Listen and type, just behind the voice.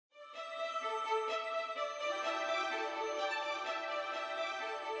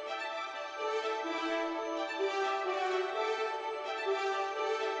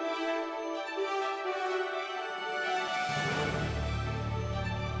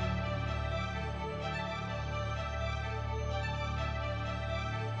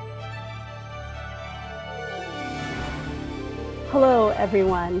Hello,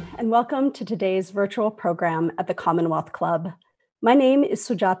 everyone, and welcome to today's virtual program at the Commonwealth Club. My name is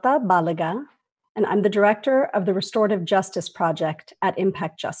Sujata Balaga, and I'm the director of the Restorative Justice Project at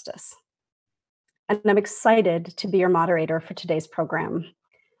Impact Justice. And I'm excited to be your moderator for today's program.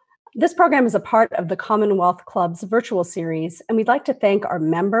 This program is a part of the Commonwealth Club's virtual series, and we'd like to thank our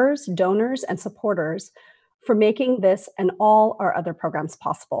members, donors, and supporters for making this and all our other programs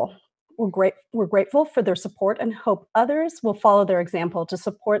possible. We're grateful for their support and hope others will follow their example to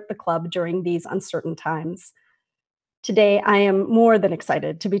support the club during these uncertain times. Today, I am more than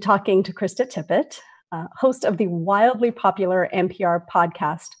excited to be talking to Krista Tippett, host of the wildly popular NPR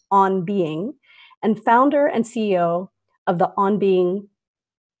podcast On Being, and founder and CEO of the On Being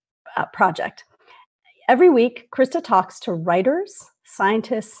project. Every week, Krista talks to writers,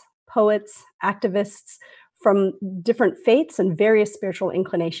 scientists, poets, activists from different faiths and various spiritual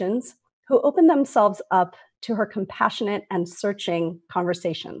inclinations who open themselves up to her compassionate and searching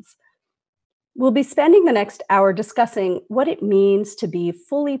conversations. We'll be spending the next hour discussing what it means to be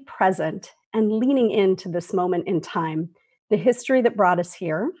fully present and leaning into this moment in time, the history that brought us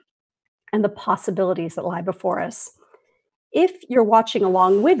here, and the possibilities that lie before us. If you're watching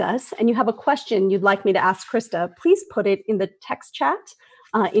along with us and you have a question you'd like me to ask Krista, please put it in the text chat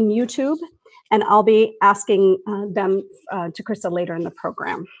in YouTube, and I'll be asking them to Krista later in the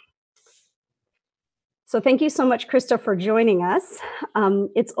program. So thank you so much, Krista, for joining us.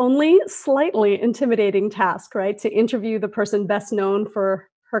 It's only a slightly intimidating task, right, to interview the person best known for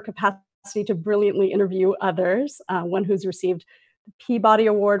her capacity to brilliantly interview others, one who's received the Peabody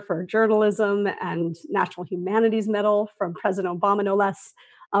Award for Journalism and National Humanities Medal from President Obama, no less,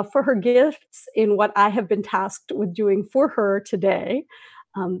 for her gifts in what I have been tasked with doing for her today.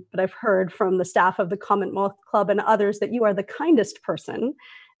 But I've heard from the staff of the Commonwealth Club and others that you are the kindest person.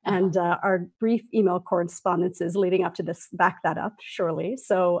 And our brief email correspondences leading up to this back that up, surely.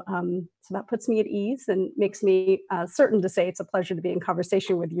 So that puts me at ease and makes me certain to say it's a pleasure to be in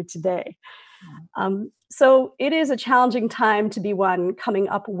conversation with you today. So it is a challenging time to be one coming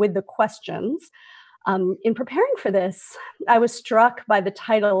up with the questions. In preparing for this, I was struck by the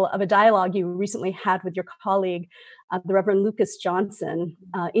title of a dialogue you recently had with your colleague, the Reverend Lucas Johnson,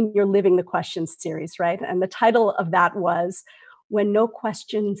 in your Living the Questions series, right? And the title of that was When No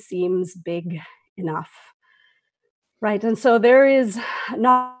Question Seems Big Enough, right? And so there is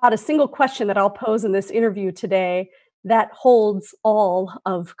not a single question that I'll pose in this interview today that holds all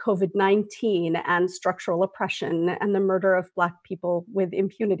of COVID-19 and structural oppression and the murder of Black people with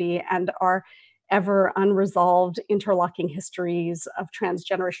impunity and our ever unresolved interlocking histories of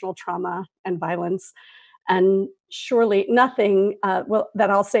transgenerational trauma and violence. And surely nothing that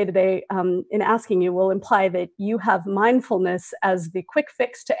I'll say today in asking you will imply that you have mindfulness as the quick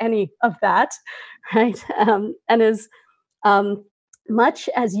fix to any of that, right? And as much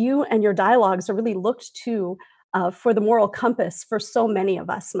as you and your dialogues are really looked to for the moral compass for so many of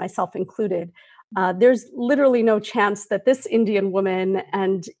us, myself included, there's literally no chance that this Indian woman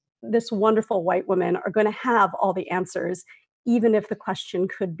and this wonderful white woman are going to have all the answers, even if the question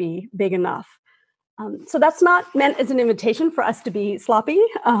could be big enough. So that's not meant as an invitation for us to be sloppy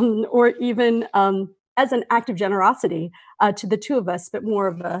or even as an act of generosity to the two of us, but more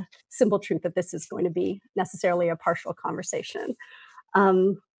of a simple truth that this is going to be necessarily a partial conversation.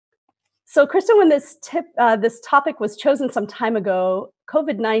 So Krista, when this topic was chosen some time ago,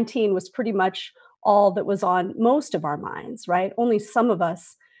 COVID-19 was pretty much all that was on most of our minds, right? Only some of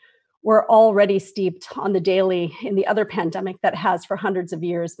us were already steeped on the daily in the other pandemic that has for hundreds of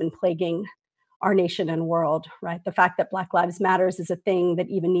years been plaguing our nation and world, right? The fact that Black Lives Matters is a thing that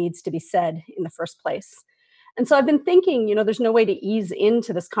even needs to be said in the first place. And so I've been thinking, there's no way to ease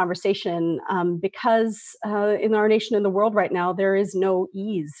into this conversation because in our nation and the world right now, there is no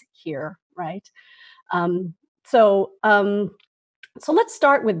ease here, right? So let's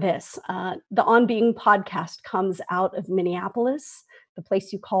start with this. The On Being podcast comes out of Minneapolis, the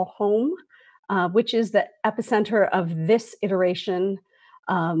place you call home, which is the epicenter of this iteration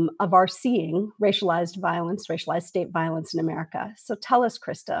of our seeing racialized violence, racialized state violence in America. So tell us,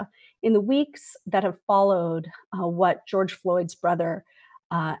 Krista, in the weeks that have followed what George Floyd's brother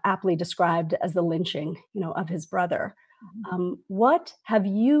aptly described as the lynching, of his brother, what have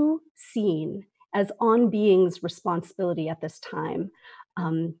you seen as On Being's responsibility at this time?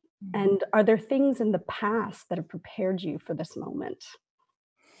 And are there things in the past that have prepared you for this moment?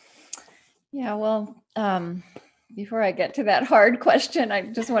 Yeah, well, before I get to that hard question, I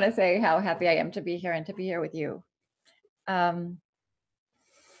just want to say how happy I am to be here and to be here with you.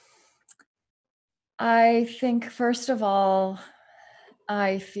 I think, first of all,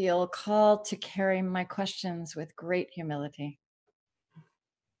 I feel called to carry my questions with great humility.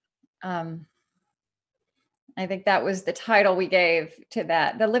 I think that was the title we gave to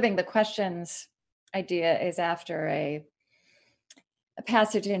that. The Living the Questions idea is after a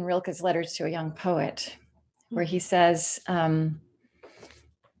passage in Rilke's Letters to a Young Poet, where he says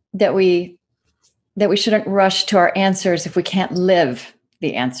that we shouldn't rush to our answers if we can't live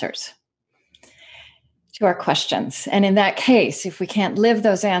the answers to our questions. And in that case, if we can't live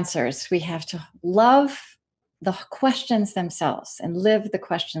those answers, we have to love the questions themselves and live the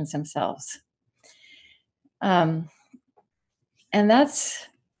questions themselves. And that's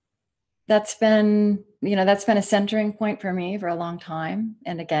been a centering point for me for a long time.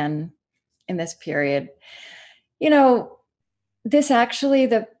 And again, in this period, this actually,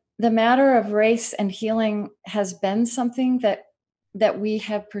 the matter of race and healing has been something that we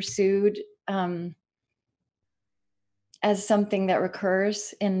have pursued as something that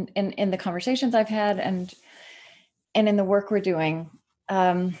recurs in the conversations I've had and in the work we're doing.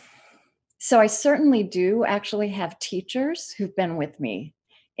 So I certainly do actually have teachers who've been with me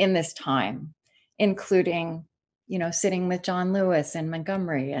in this time, including, sitting with John Lewis in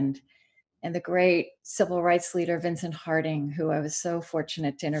Montgomery and the great civil rights leader, Vincent Harding, who I was so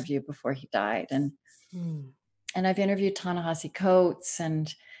fortunate to interview before he died. And I've interviewed Ta-Nehisi Coates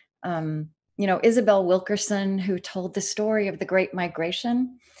and, Isabel Wilkerson, who told the story of the Great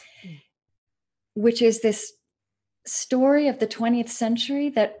Migration, which is this story of the 20th century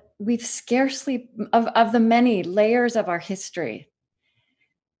that we've scarcely, of the many layers of our history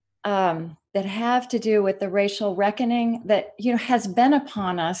that have to do with the racial reckoning that, has been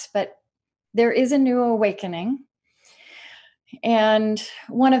upon us, but there is a new awakening. And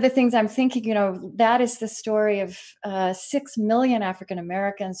one of the things I'm thinking, that is the story of 6 million African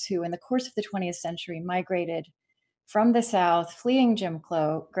Americans who, in the course of the 20th century, migrated from the South, fleeing Jim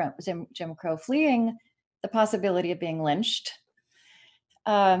Crow, fleeing the possibility of being lynched,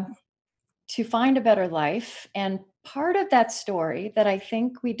 to find a better life. And part of that story that I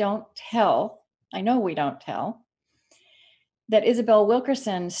think we don't tell, I know we don't tell, that Isabel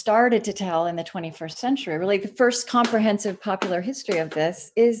Wilkerson started to tell in the 21st century, really the first comprehensive popular history of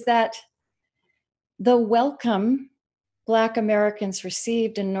this, is that the welcome Black Americans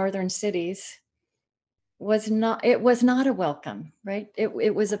received in northern cities was not a welcome, right?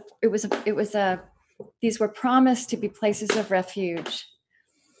 These were promised to be places of refuge.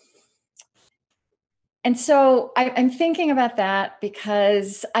 And so I'm thinking about that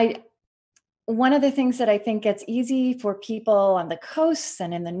because one of the things that I think gets easy for people on the coasts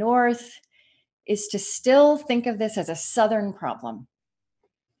and in the north is to still think of this as a Southern problem.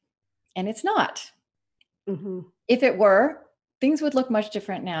 And it's not. Mm-hmm. If it were, things would look much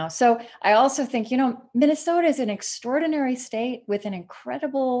different now. So I also think, Minnesota is an extraordinary state with an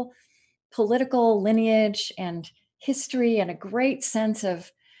incredible political lineage and history and a great sense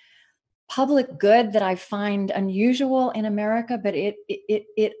of public good that I find unusual in America, but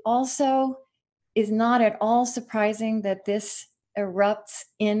it also is not at all surprising that this erupts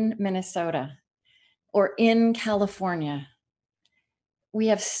in Minnesota or in California. We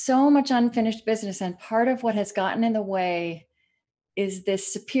have so much unfinished business, and part of what has gotten in the way is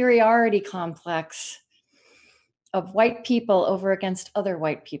this superiority complex of white people over against other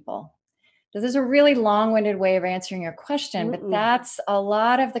white people. This is a really long-winded way of answering your question, but that's a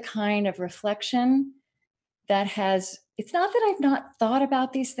lot of the kind of reflection that it's not that I've not thought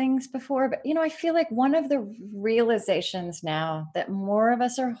about these things before, but, I feel like one of the realizations now that more of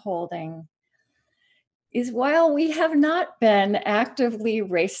us are holding is while we have not been actively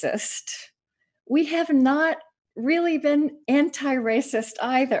racist, we have not really been anti-racist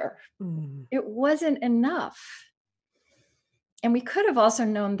either. It wasn't enough. And we could have also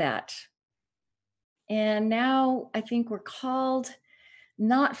known that. And now I think we're called,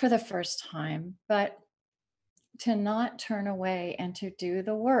 not for the first time, but to not turn away and to do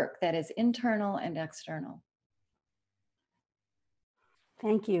the work that is internal and external.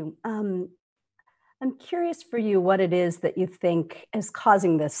 Thank you. I'm curious for you what it is that you think is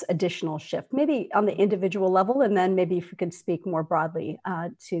causing this additional shift, maybe on the individual level, and then maybe if you could speak more broadly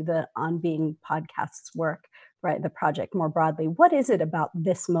to the On Being podcast's work, right, the project more broadly. What is it about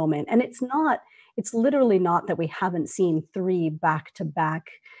this moment? And it's literally not that we haven't seen 3 back-to-back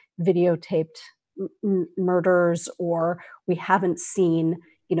videotaped murders, or we haven't seen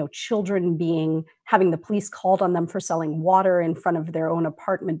children having the police called on them for selling water in front of their own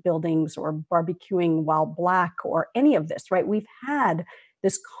apartment buildings, or barbecuing while Black, or any of this, right? We've had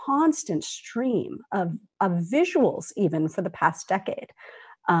this constant stream of visuals, even for the past decade,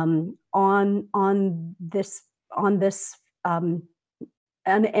 on this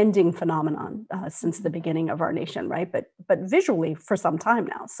unending phenomenon since the beginning of our nation, right? But visually for some time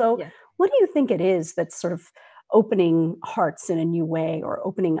now. So, Yeah. what do you think it is that's sort of opening hearts in a new way or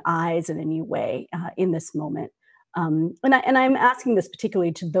opening eyes in a new way in this moment? And I'm asking this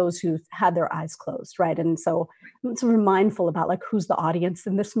particularly to those who've had their eyes closed, right? And so I'm sort of mindful about like who's the audience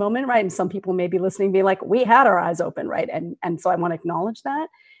in this moment, right? And some people may be listening, be like, "We had our eyes open," right? And so I want to acknowledge that.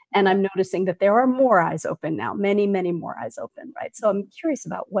 And Yeah. I'm noticing that there are more eyes open now, many, many more eyes open, right? So I'm curious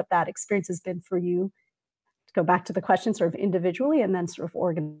about what that experience has been for you to go back to the question sort of individually and then sort of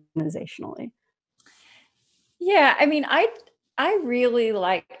organizationally. Yeah, I mean, I really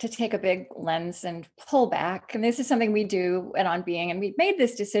like to take a big lens and pull back, and this is something we do at On Being, and we made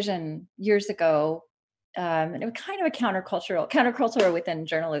this decision years ago, and it was kind of a countercultural within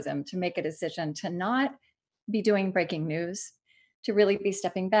journalism to make a decision to not be doing breaking news, to really be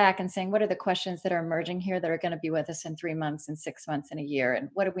stepping back and saying, what are the questions that are emerging here that are going to be with us in 3 months and 6 months and a year, and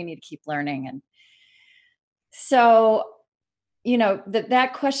what do we need to keep learning? And so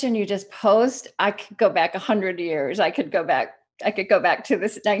that question you just posed, I could go back 100 years. I could go back to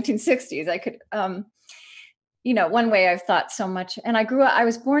this 1960s. I could one way I've thought so much, and I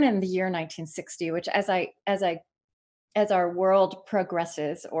was born in the year 1960, which as our world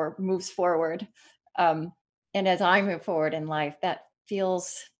progresses or moves forward, um, and as I move forward in life, that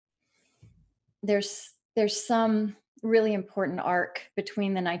feels there's some really important arc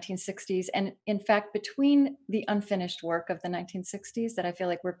between the 1960s and in fact between the unfinished work of the 1960s that I feel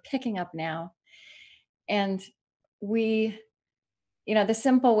like we're picking up now. And we the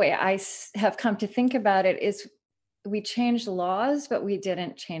simple way have come to think about it is we changed laws but we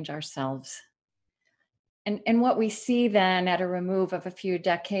didn't change ourselves. And what we see then at a remove of a few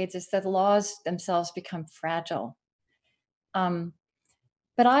decades is that the laws themselves become fragile. um,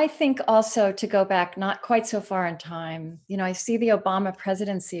 But I think also to go back not quite so far in time, I see the Obama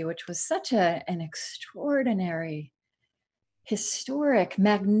presidency, which was such an extraordinary, historic,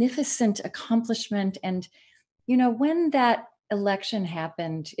 magnificent accomplishment. And, when that election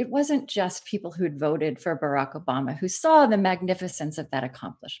happened, it wasn't just people who'd voted for Barack Obama who saw the magnificence of that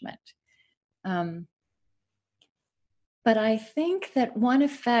accomplishment. Um, but I think that one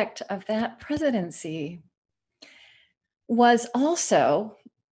effect of that presidency was also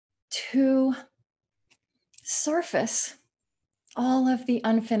to surface all of the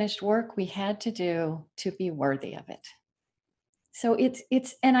unfinished work we had to do to be worthy of it. So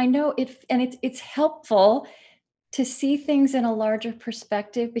it's and I know it's helpful to see things in a larger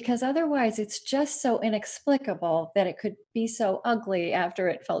perspective because otherwise it's just so inexplicable that it could be so ugly after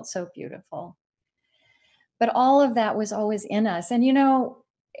it felt so beautiful. But all of that was always in us. And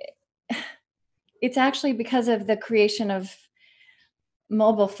it's actually because of the creation of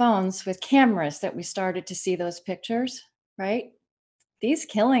mobile phones with cameras that we started to see those pictures, right? These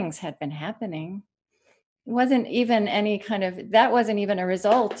killings had been happening. Wasn't even any kind of that wasn't even a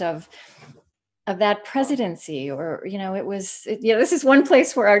result of that presidency or this is one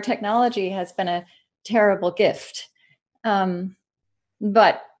place where our technology has been a terrible gift.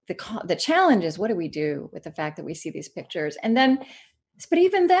 But the challenge is, what do we do with the fact that we see these pictures? And then but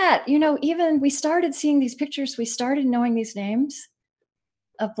even that, even we started seeing these pictures, we started knowing these names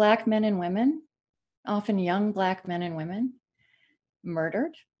of Black men and women, often young Black men and women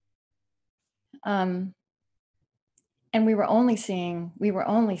murdered. And we were only seeing, we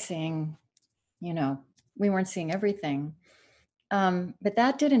weren't seeing everything. But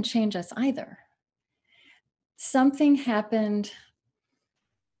that didn't change us either. Something happened,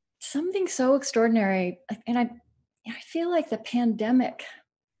 something so extraordinary. And I feel like the pandemic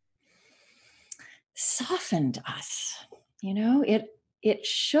softened us. It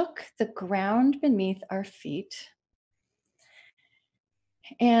shook the ground beneath our feet.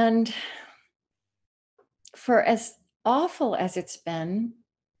 And for as awful as it's been,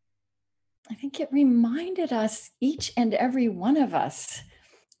 I think it reminded us, each and every one of us,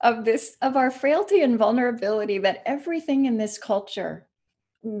 of our frailty and vulnerability, that everything in this culture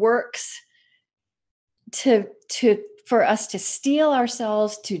works to for us to steal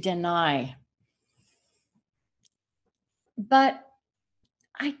ourselves, to deny. But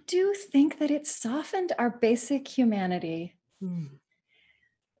I do think that it softened our basic humanity,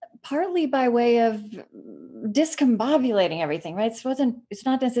 partly by way of discombobulating everything, right? It's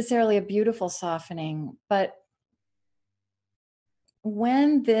not necessarily a beautiful softening, but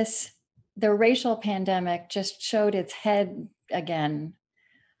when the racial pandemic just showed its head again,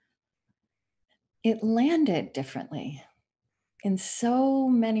 it landed differently in so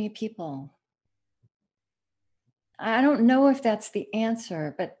many people. I don't know if that's the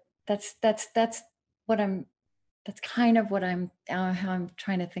answer, but that's what I'm That's kind of what how I'm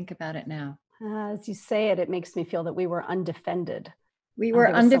trying to think about it now. As you say it, it makes me feel that we were undefended. We were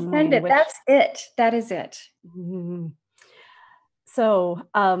There was some way in undefended. which. That's it. That is it. Mhm. So,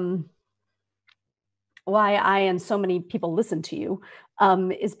 why I and so many people listen to you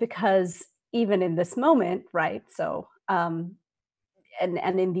is because even in this moment, right? So, and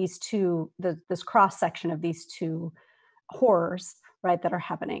in these two, this cross section of these two horrors, right, that are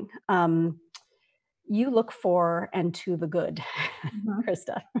happening, you look for and to the good, Mhm.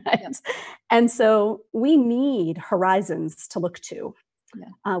 Krista, Yeah. right? And so we need horizons to look to.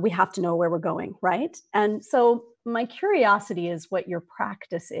 Yeah. We have to know where we're going, right? And so my curiosity is what your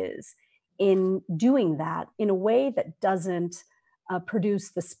practice is in doing that in a way that doesn't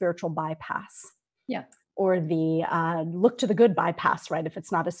produce the spiritual bypass Yeah. or the look to the good bypass, right? If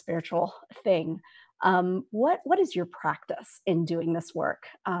it's not a spiritual thing. What is your practice in doing this work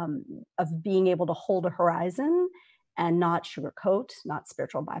of being able to hold a horizon and not sugarcoat, not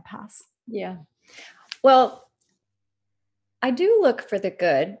spiritual bypass? Yeah. Well, I do look for the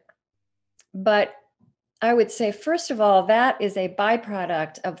good, but I would say, first of all, that is a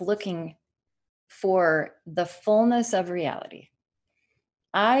byproduct of looking for the fullness of reality.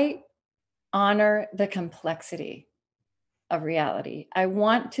 I honor the complexity of reality. I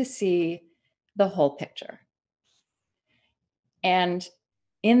want to see the whole picture. And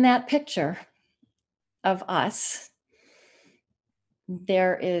in that picture of us,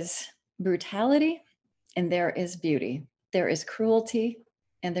 there is brutality and there is beauty. There is cruelty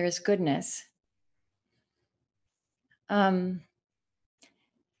and there is goodness. Um,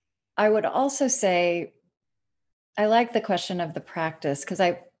 I would also say I like the question of the practice because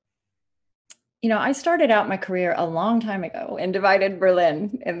I started out my career a long time ago in divided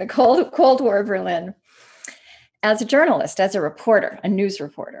Berlin, in the Cold War Berlin, as a journalist, as a reporter, a news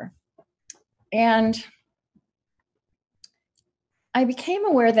reporter. And I became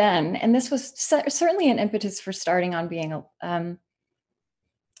aware then, and this was certainly an impetus for starting on being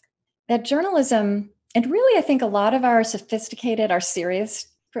that journalism, and really I think a lot of our serious,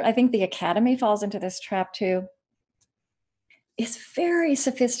 I think the academy falls into this trap too, is very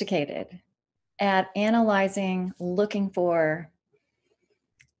sophisticated at analyzing, looking for,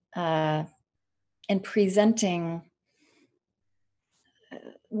 and presenting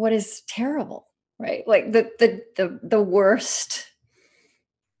what is terrible, right? Like the worst,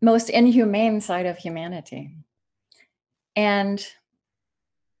 most inhumane side of humanity. And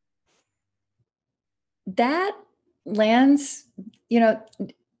that lands,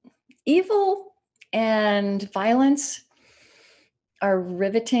 evil and violence are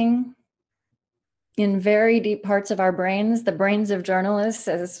riveting in very deep parts of our brains, the brains of journalists,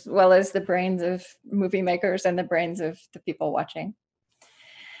 as well as the brains of movie makers and the brains of the people watching.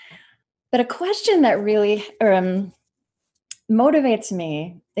 But a question that really motivates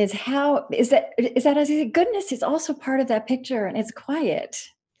me is how is that as I say, goodness is also part of that picture, and it's quiet.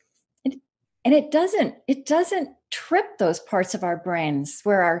 And it doesn't trip those parts of our brains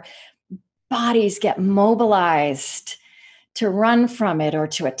where our bodies get mobilized to run from it or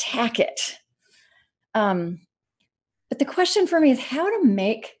to attack it. But the question for me is how to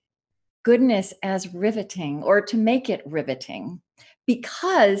make goodness as riveting, or to make it riveting,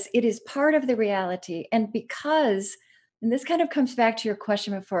 because it is part of the reality. And this kind of comes back to your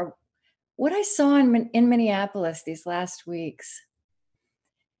question before, what I saw in Minneapolis these last weeks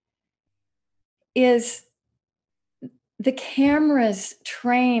is the cameras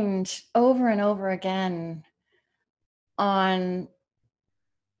trained over and over again on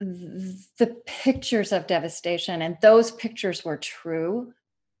the pictures of devastation, and those pictures were true.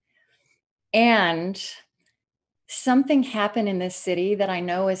 And something happened in this city that I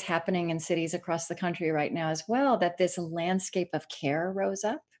know is happening in cities across the country right now as well, that this landscape of care rose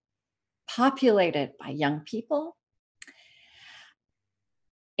up, populated by young people.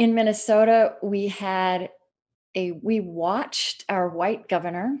 In Minnesota, we watched our white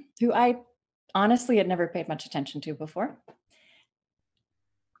governor, who I honestly had never paid much attention to before,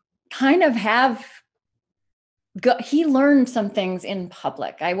 kind of he learned some things in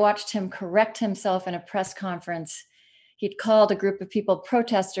public. I watched him correct himself in a press conference. He'd called a group of people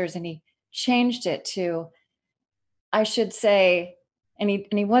protesters, and he changed it to, I should say, and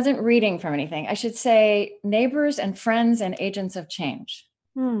he wasn't reading from anything, I should say, neighbors and friends and agents of change.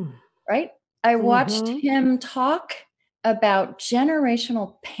 Right? I watched him talk about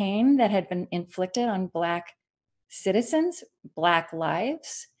generational pain that had been inflicted on Black citizens, Black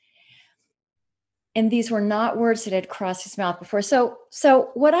lives. And these were not words that had crossed his mouth before. So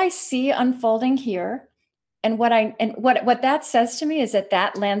what I see unfolding here, and what that says to me is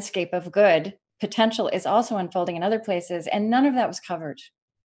that landscape of good potential is also unfolding in other places, and none of that was covered.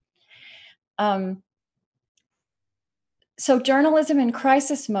 So journalism in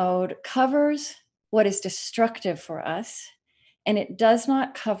crisis mode covers what is destructive for us, and it does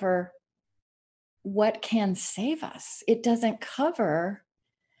not cover what can save us. It doesn't cover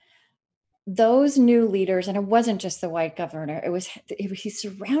those new leaders, and it wasn't just the white governor. He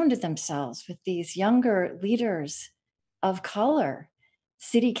surrounded themselves with these younger leaders of color,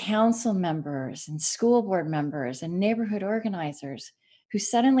 city council members and school board members and neighborhood organizers who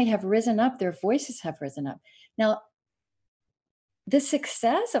suddenly have risen up. Their voices have risen up. Now, the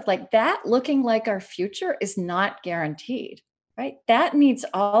success of like that looking like our future is not guaranteed, right? That needs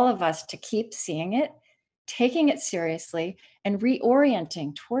all of us to keep seeing it, taking it seriously, and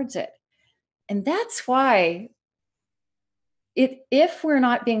reorienting towards it. And that's why if we're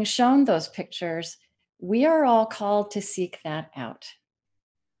not being shown those pictures, we are all called to seek that out.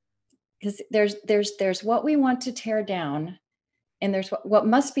 Because there's what we want to tear down, and there's what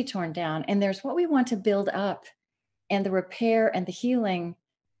must be torn down, and there's what we want to build up, and the repair and the healing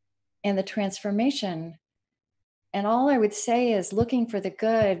and the transformation. And all I would say is looking for the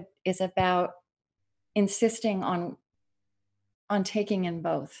good is about insisting on taking in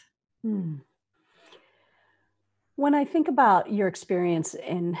both. When I think about your experience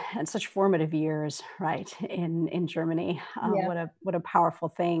in such formative years, right, in Germany, what a powerful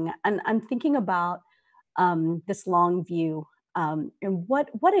thing. And I'm thinking about this long view and what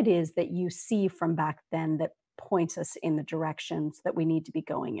it is that you see from back then that points us in the directions that we need to be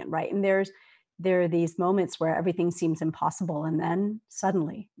going in, right? And there are these moments where everything seems impossible, and then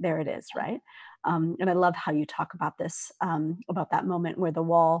suddenly there it is, right? And I love how you talk about this, about that moment where the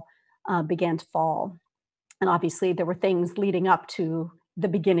wall began to fall. And obviously there were things leading up to the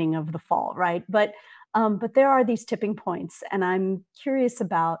beginning of the fall, right? But there are these tipping points, and I'm curious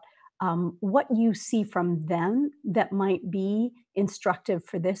about what you see from them that might be instructive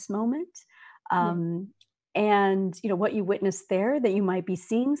for this moment. And what you witnessed there, that you might be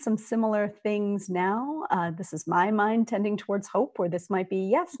seeing some similar things now. This is my mind tending towards hope, or this might be,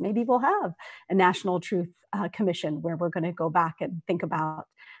 yes, maybe we'll have a National Truth Commission where we're going to go back and think about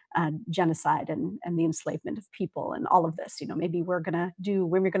genocide and the enslavement of people and all of this. Maybe we're going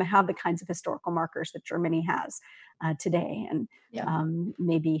to have the kinds of historical markers that Germany has today, and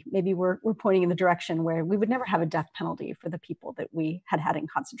maybe we're pointing in the direction where we would never have a death penalty for the people that we had in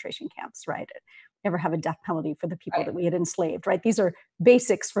concentration camps, right? Never have a death penalty for the people that we had enslaved, right? These are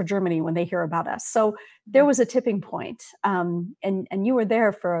basics for Germany when they hear about us. So there was a tipping point, and you were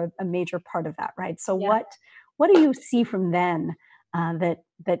there for a major part of that, right? So what do you see from then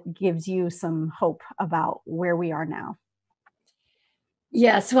that gives you some hope about where we are now?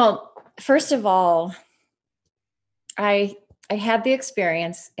 Yes. Well, first of all, I had the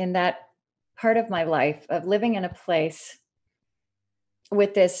experience in that part of my life of living in a place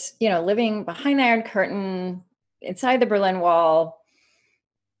with this, living behind the Iron Curtain, inside the Berlin Wall,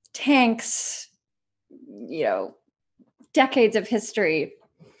 tanks, decades of history.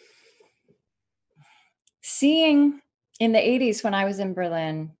 Seeing in the 80s when I was in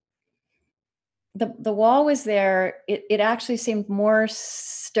Berlin, the wall was there. It actually seemed more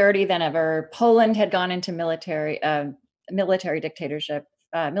sturdy than ever. Poland had gone into military dictatorship,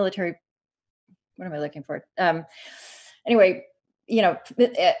 military. What am I looking for? Anyway,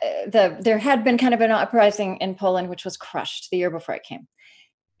 there had been kind of an uprising in Poland, which was crushed the year before I came.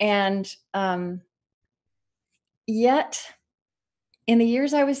 And yet in the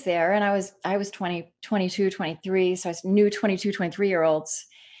years I was there, and I was 20, 22, 23, so I knew 22, 23-year-olds,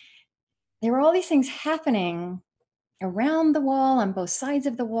 there were all these things happening around the wall, on both sides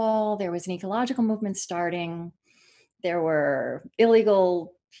of the wall. There was an ecological movement starting. There were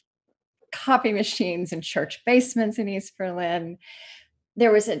illegal copy machines in church basements in East Berlin.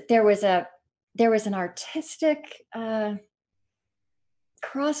 There was an artistic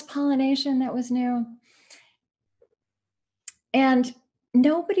cross-pollination that was new. And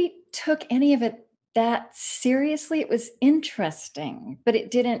nobody took any of it that seriously. It was interesting, but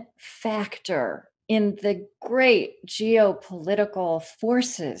it didn't factor in the great geopolitical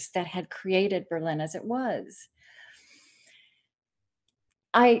forces that had created Berlin as it was.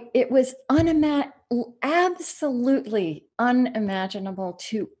 It was absolutely unimaginable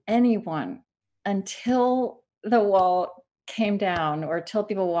to anyone until the wall came down, or till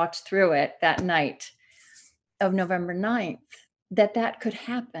people walked through it that night of November 9th, that could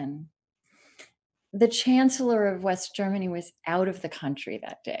happen. The Chancellor of West Germany was out of the country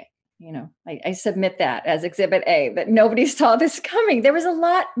that day. I submit that as Exhibit A, that nobody saw this coming. There was a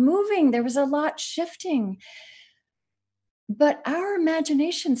lot moving. There was a lot shifting. But our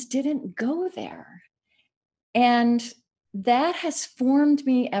imaginations didn't go there. And that has formed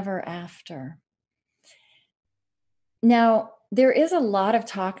me ever after. Now, there is a lot of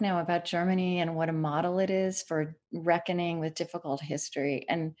talk now about Germany and what a model it is for reckoning with difficult history.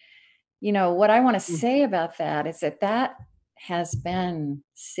 And, what I want to Mm. say about that is that has been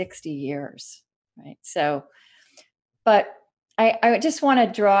 60 years, right? So, but I just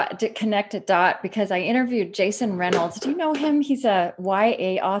want to connect a dot because I interviewed Jason Reynolds. Do you know him? He's a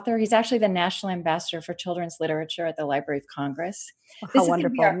YA author. He's actually the National Ambassador for Children's Literature at the Library of Congress. Oh, how This is going to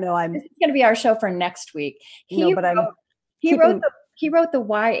be wonderful. No, this is going to be our show for next week. no, He but I'm wrote he wrote keeping, the he wrote the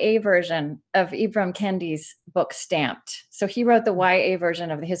YA version of Ibram Kendi's book Stamped. So he wrote the YA version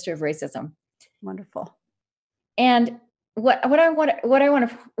of the history of racism. wonderful. And what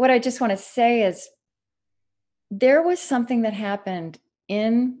I just want to say is there was something that happened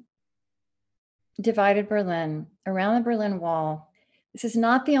in divided Berlin, around the Berlin Wall. This is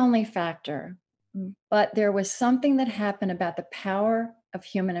not the only factor, but there was something that happened about the power of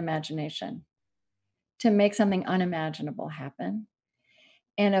human imagination to make something unimaginable happen,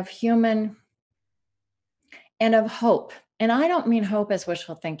 and of hope. And I don't mean hope as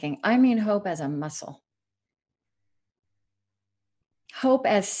wishful thinking. I mean hope as a muscle. Hope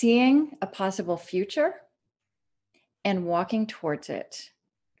as seeing a possible future and walking towards it.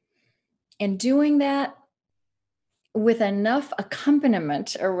 And doing that with enough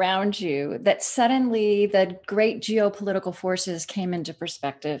accompaniment around you that suddenly the great geopolitical forces came into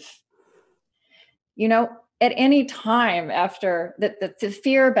perspective. At any time after the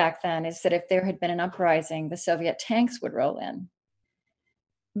fear back then is that if there had been an uprising, the Soviet tanks would roll in.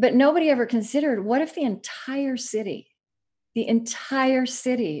 But nobody ever considered, what if the entire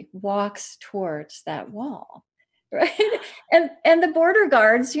city walks towards that wall? Right. And the border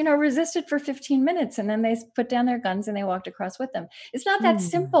guards, resisted for 15 minutes and then they put down their guns and they walked across with them. It's not that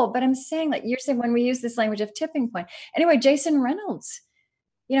simple, but I'm saying that you're saying when we use this language of tipping point. Anyway, Jason Reynolds,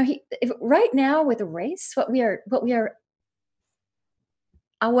 right now with race, what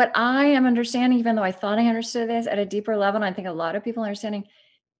I am understanding, even though I thought I understood this at a deeper level, and I think a lot of people are understanding,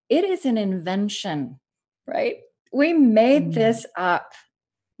 it is an invention, right? We made this up.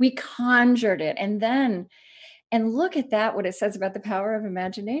 We conjured it. And look at that, what it says about the power of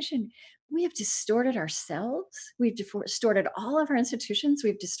imagination. We have distorted ourselves. We've distorted all of our institutions.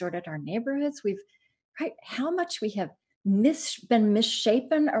 We've distorted our neighborhoods. Right? How much we have been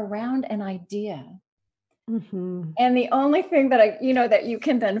misshapen around an idea. Mm-hmm. And the only thing that that you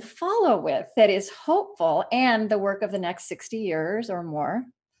can then follow with that is hopeful, and the work of the next 60 years or more,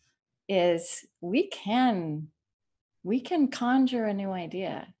 is we can conjure a new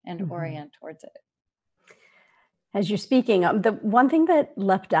idea and orient towards it. As you're speaking, the one thing that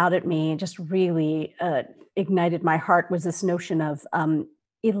leapt out at me, just really ignited my heart, was this notion of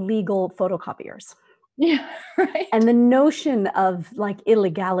illegal photocopiers. Yeah, right. And the notion of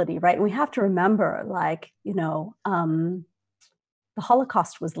illegality, right? And we have to remember, the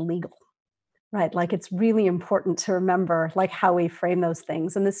Holocaust was legal, right? It's really important to remember how we frame those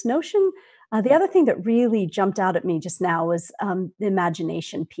things. And this notion, the other thing that really jumped out at me just now was the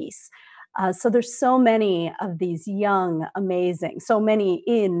imagination piece. So there's so many of these young, amazing, so many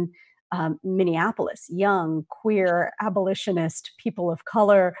in Minneapolis, young, queer, abolitionist people of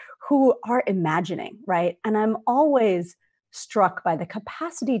color who are imagining, right? And I'm always struck by the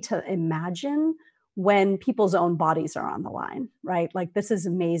capacity to imagine when people's own bodies are on the line, right? This is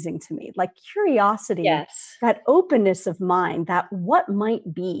amazing to me. Curiosity, Yes. that openness of mind, that what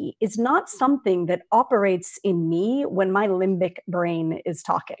might be is not something that operates in me when my limbic brain is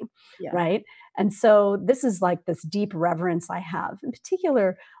talking, right? And so this is this deep reverence I have. In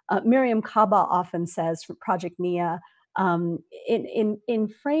particular, Miriam Kaba often says from Project Nia, in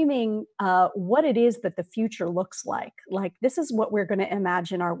framing what it is that the future looks like this is what we're going to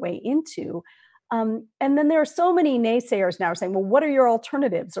imagine our way into. And then there are so many naysayers now saying, well, what are your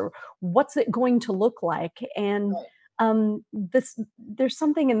alternatives, or what's it going to look like? And there's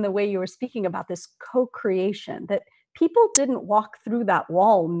something in the way you were speaking about this co-creation, that people didn't walk through that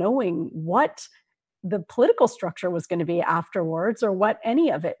wall knowing what the political structure was going to be afterwards, or what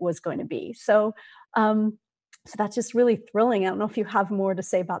any of it was going to be. So that's just really thrilling. I don't know if you have more to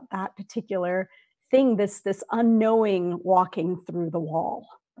say about that particular thing, this unknowing walking through the wall.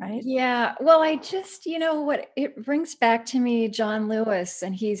 Right? Yeah. Well, I just, what it brings back to me, John Lewis,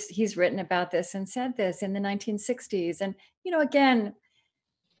 and he's written about this and said this in the 1960s. And, again,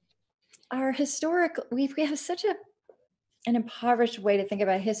 our we have such an impoverished way to think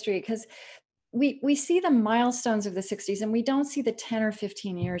about history, because we see the milestones of the 60s and we don't see the 10 or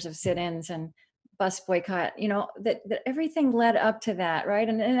 15 years of sit-ins and bus boycott, that everything led up to that, right?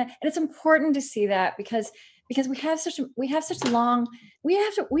 And it's important to see that because we have such long, we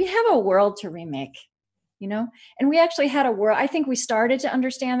have a world to remake, and we actually had a world. I think we started to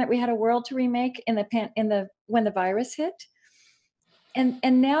understand that we had a world to remake when the virus hit,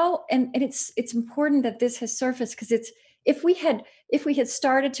 and now it's important that this has surfaced, because it's if we had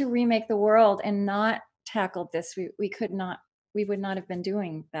started to remake the world and not tackled this, we would not have been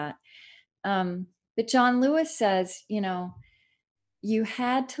doing that. But John Lewis says, you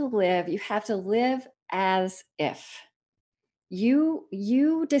have to live as if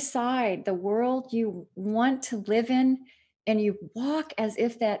you decide the world you want to live in, and you walk as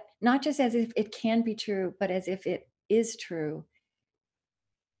if that, not just as if it can be true, but as if it is true.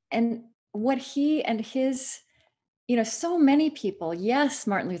 And what he and his, so many people, yes,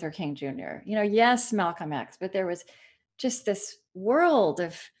 Martin Luther King Jr., yes, Malcolm X, but there was just this world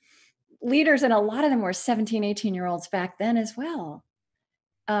of leaders, and a lot of them were 17, 18-year-olds back then as well.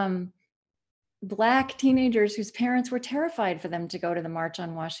 Black teenagers whose parents were terrified for them to go to the March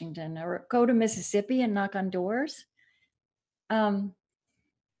on Washington or go to Mississippi and knock on doors.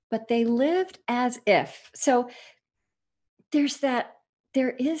 But they lived as if. So there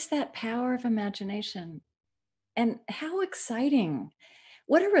is that power of imagination. And how exciting.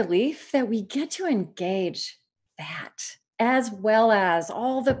 What a relief that we get to engage that, as well as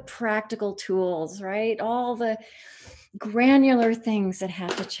all the practical tools, right? All the granular things that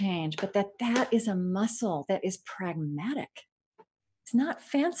have to change, but that is a muscle that is pragmatic. It's not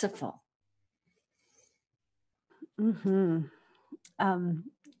fanciful. Mm-hmm.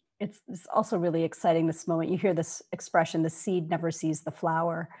 It's also really exciting, this moment. You hear this expression, the seed never sees the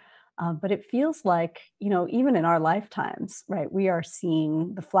flower. But it feels like, even in our lifetimes, right, we are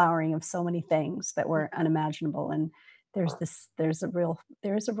seeing the flowering of so many things that were unimaginable. And there is a real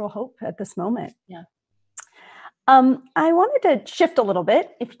hope at this moment. Yeah. I wanted to shift a little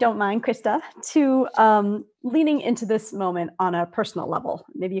bit, if you don't mind, Krista, to leaning into this moment on a personal level.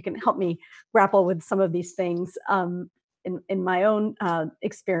 Maybe you can help me grapple with some of these things in my own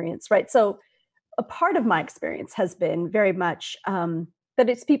experience, right? So a part of my experience has been very much that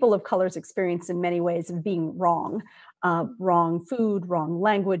it's people of color's experience in many ways of being wrong. Wrong food, wrong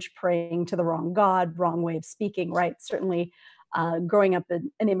language, praying to the wrong God, wrong way of speaking, right? Certainly growing up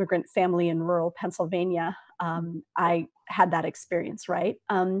in an immigrant family in rural Pennsylvania, I had that experience, right?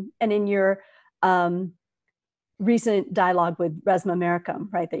 And in your recent dialogue with Resma Mericum,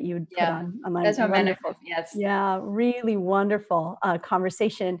 right, that you would put on online. That's wonderful. Yes. Yeah, really wonderful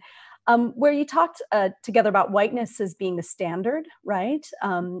conversation where you talked together about whiteness as being the standard, right?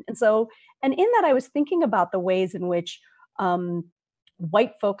 And in that, I was thinking about the ways in which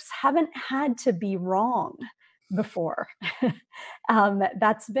white folks haven't had to be wrong before.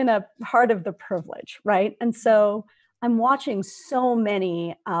 That's been a part of the privilege, right? And so I'm watching so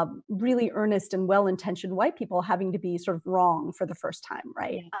many really earnest and well-intentioned white people having to be sort of wrong for the first time,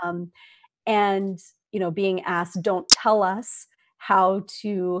 right? Yeah. And being asked, "Don't tell us how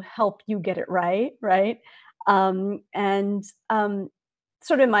to help you get it right," right?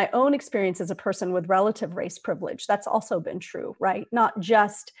 Sort of in my own experience as a person with relative race privilege, that's also been true, right? Not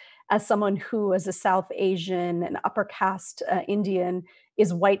just as someone who, as a South Asian and upper caste Indian,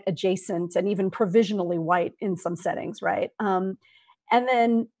 is white adjacent and even provisionally white in some settings, right? And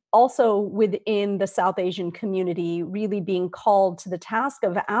then also within the South Asian community, really being called to the task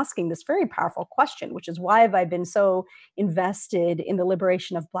of asking this very powerful question, which is, why have I been so invested in the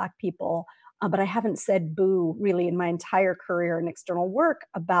liberation of Black people? But I haven't said boo really in my entire career in external work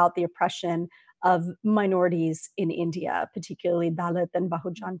about the oppression of minorities in India, particularly Dalit and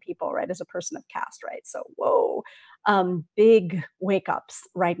Bahujan people, right, as a person of caste, right? So, whoa, big wake ups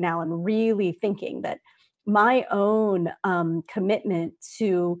right now, and really thinking that my own commitment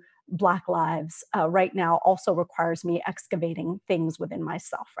to Black lives right now also requires me excavating things within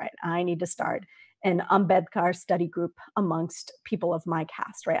myself, right? I need to start an Ambedkar study group amongst people of my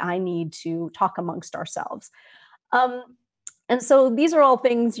caste, right? I need to talk amongst ourselves. And so these are all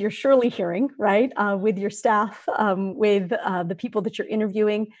things you're surely hearing, right, with your staff, with the people that you're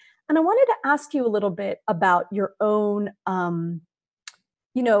interviewing. And I wanted to ask you a little bit about your own,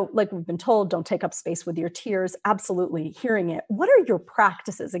 like we've been told, don't take up space with your tears. Absolutely hearing it. What are your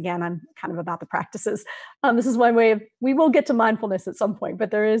practices? Again, I'm kind of about the practices. This is my way of, we will get to mindfulness at some point,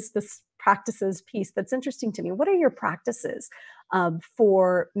 but there is this practices piece that's interesting to me. What are your practices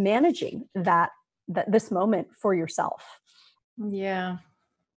for managing this moment for yourself? Yeah.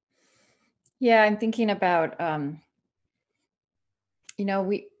 Yeah, I'm thinking about,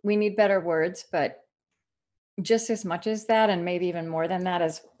 we need better words, but just as much as that, and maybe even more than that,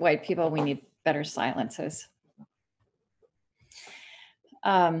 as white people, we need better silences.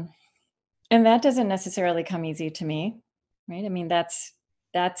 And that doesn't necessarily come easy to me, right? I mean, that's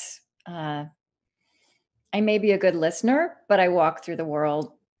I may be a good listener, but I walk through the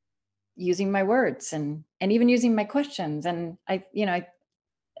world using my words and even using my questions. And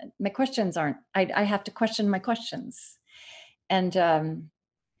my questions aren't, I have to question my questions. And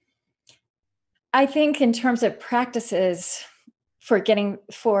I think in terms of practices for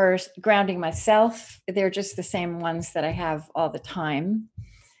grounding myself, they're just the same ones that I have all the time.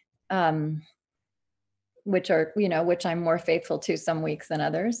 Which I'm more faithful to some weeks than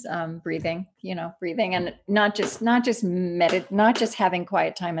others. Breathing, and not just having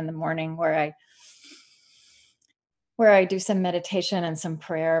quiet time in the morning where I do some meditation and some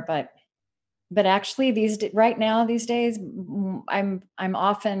prayer, but actually right now these days, I'm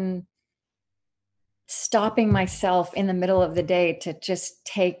often stopping myself in the middle of the day to just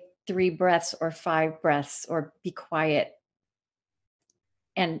take 3 breaths or 5 breaths or be quiet.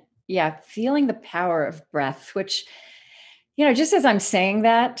 And feeling the power of breath, which, just as I'm saying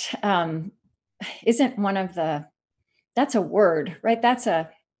that, isn't one of that's a word, right? That's a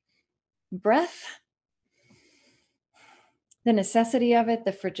breath, the necessity of it,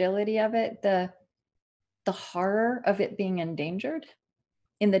 the fragility of it, the horror of it being endangered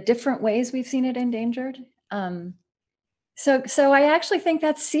in the different ways we've seen it endangered. So I actually think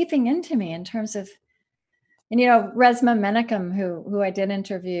that's seeping into me in terms of, and, Resma Menachem, who I did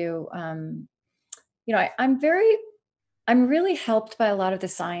interview, I'm really helped by a lot of the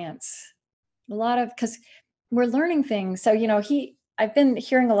science, because we're learning things. So, I've been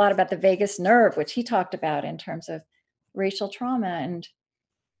hearing a lot about the vagus nerve, which he talked about in terms of racial trauma and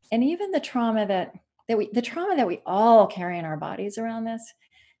even the trauma that we all carry in our bodies around this.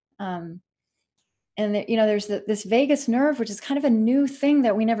 And there's this vagus nerve, which is kind of a new thing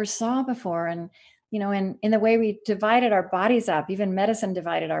that we never saw before. And, in the way we divided our bodies up, even medicine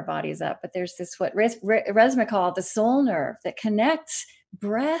divided our bodies up. But there's this, what Resma called the soul nerve, that connects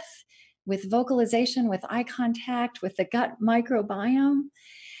breath with vocalization, with eye contact, with the gut microbiome.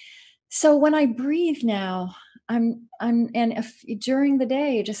 So when I breathe now, during the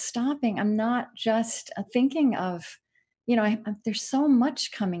day, just stopping, I'm not just thinking of, there's so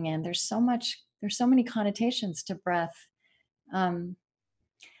much coming in. There's so many connotations to breath.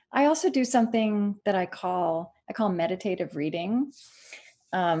 I also do something that I call meditative reading.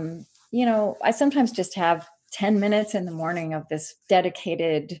 I sometimes just have 10 minutes in the morning of this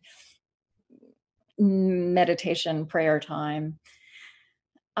dedicated meditation prayer time.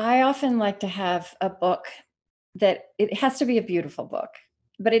 I often like to have a book that it has to be a beautiful book,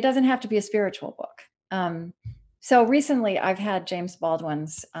 but it doesn't have to be a spiritual book. So recently I've had James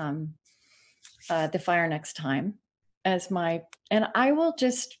Baldwin's The Fire Next Time as and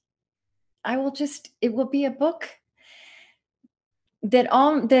it will be a book that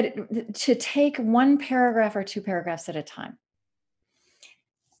to take 1 paragraph or 2 paragraphs at a time.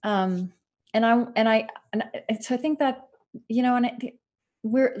 So I think that,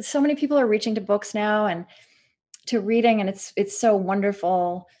 so many people are reaching to books now and to reading, and it's so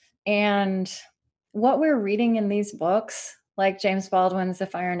wonderful. And what we're reading in these books, like James Baldwin's The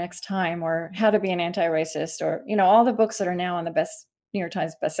Fire Next Time, or How to Be an Anti-Racist, or, all the books that are now on the New York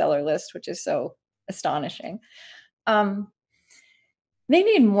Times bestseller list, which is so astonishing. They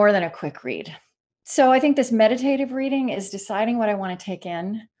need more than a quick read. So I think this meditative reading is deciding what I want to take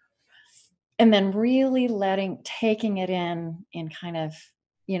in, and then really taking it in kind of,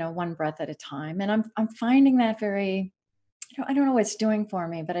 1 breath at a time. And I'm finding that very, I don't know what it's doing for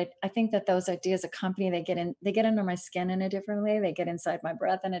me, but I think that those ideas accompany, they get under my skin in a different way. They get inside my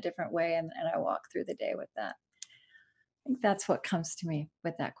breath in a different way. And I walk through the day with that. I think that's what comes to me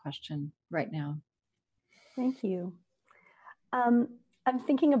with that question right now. Thank you. I'm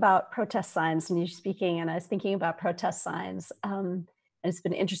thinking about protest signs, and you're speaking, and I was thinking about protest signs. And it's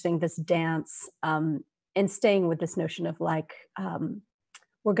been interesting, this dance, and staying with this notion of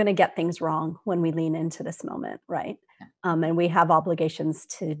we're going to get things wrong when we lean into this moment, right? And we have obligations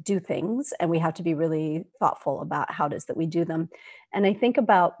to do things, and we have to be really thoughtful about how it is that we do them. And I think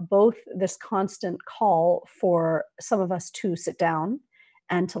about both this constant call for some of us to sit down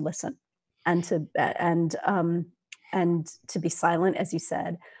and to listen, and to be silent, as you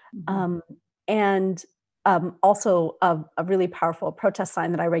said, and also a really powerful protest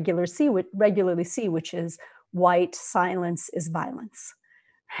sign that I regularly see, which is white silence is violence.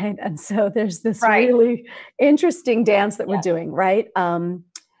 Right. And so there's this really interesting dance that we're doing, right? And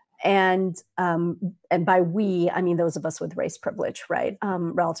by we, I mean those of us with race privilege, right?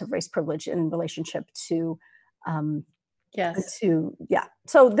 Relative race privilege in relationship to Yes.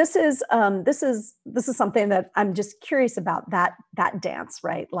 So this is something that I'm just curious about, that dance,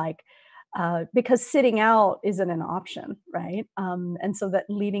 right? Like, because sitting out isn't an option, right? And so that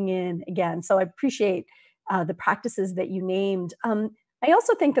leading in again. So I appreciate the practices that you named. I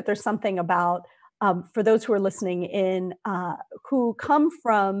also think that there's something about, for those who are listening in, who come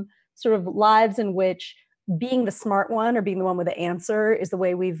from sort of lives in which being the smart one or being the one with the answer is the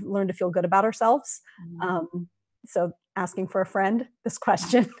way we've learned to feel good about ourselves. So asking for a friend, this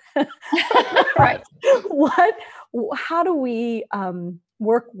question, Right. how do we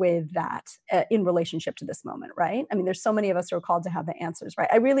work with that in relationship to this moment, right? I mean, there's so many of us who are called to have the answers, right?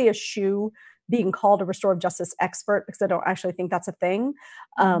 I really eschew being called a restorative justice expert because I don't actually think that's a thing.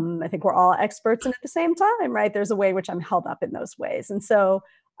 I think we're all experts, and at the same time, right, there's a way in which I'm held up in those ways. And so,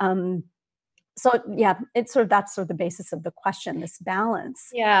 yeah, it's sort of, that's sort of the basis of the question, this balance.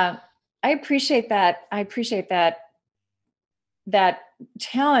 Yeah, I appreciate that. That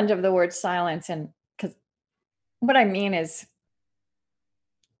challenge of the word silence, and because what I mean is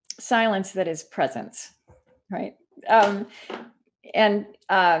silence that is presence, right? And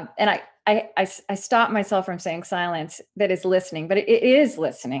I stop myself from saying silence that is listening, but it is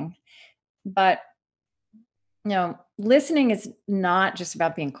listening. But listening is not just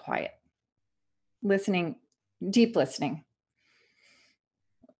about being quiet. Listening, deep listening.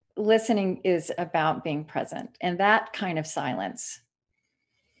 Listening is about being present, and that kind of silence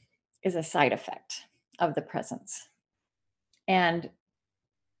is a side effect of the presence. And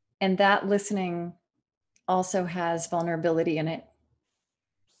that listening also has vulnerability in it.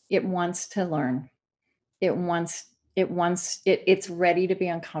 It wants to learn. It's ready to be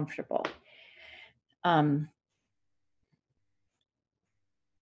uncomfortable.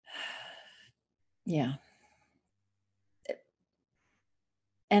 Yeah.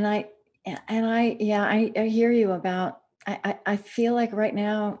 And I hear you about, I feel like right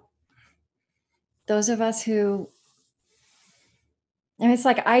now, those of us who, and it's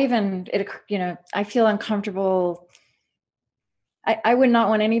like, I feel uncomfortable. I would not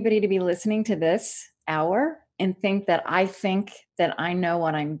want anybody to be listening to this hour and think that I know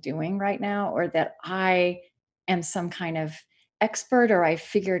what I'm doing right now, or that I am some kind of expert, or I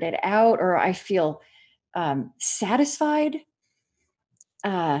figured it out, or I feel satisfied.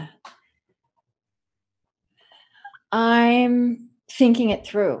 I'm thinking it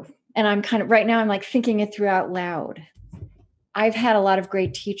through, and I'm kind of right now, I'm like thinking it through out loud. I've had a lot of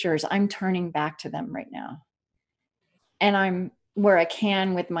great teachers. I'm turning back to them right now. And I'm where I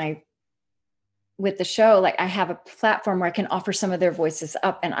can with the show, like I have a platform where I can offer some of their voices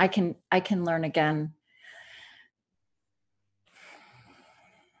up, and I can learn again.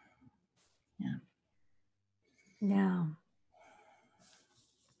 Yeah.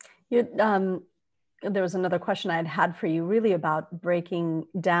 There was another question I had for you, really about breaking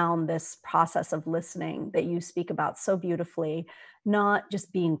down this process of listening that you speak about so beautifully, not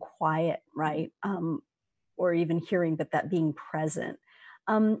just being quiet, right? Or even hearing, but that being present.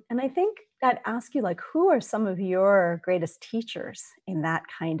 And I think I'd ask you, like, who are some of your greatest teachers in that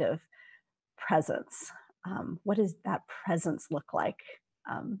kind of presence? What does that presence look like?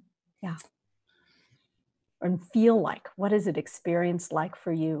 Yeah. And feel like? What is it experienced like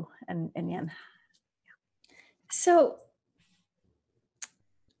for you and Yan? So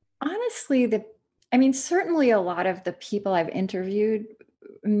honestly, certainly a lot of the people I've interviewed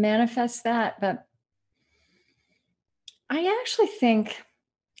manifest that, but I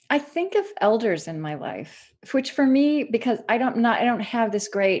think of elders in my life, which for me, because I don't have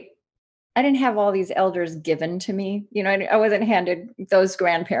I didn't have all these elders given to me. I wasn't handed those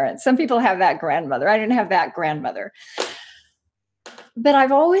grandparents. Some people have that grandmother. I didn't have that grandmother. But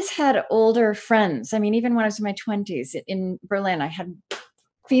I've always had older friends. I mean, even when I was in my 20s in Berlin, I had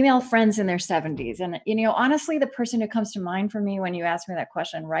female friends in their 70s. And, honestly, the person who comes to mind for me when you ask me that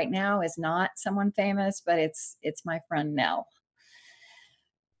question right now is not someone famous, but it's my friend Nell,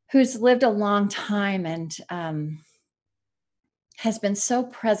 who's lived a long time and has been so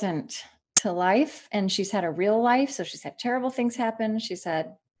present to life. And she's had a real life. So she's had terrible things happen. She's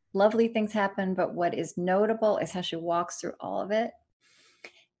had lovely things happen. But what is notable is how she walks through all of it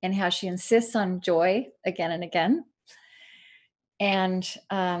and how she insists on joy again and again. And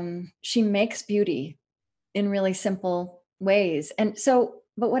she makes beauty in really simple ways. And so,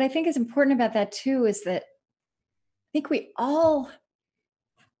 but what I think is important about that too is that we all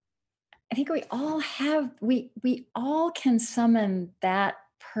can summon that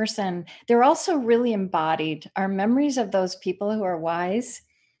person. They're also really embodied. Our memories of those people who are wise,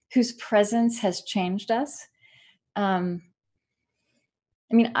 whose presence has changed us. I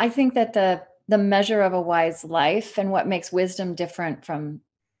think that the measure of a wise life and what makes wisdom different from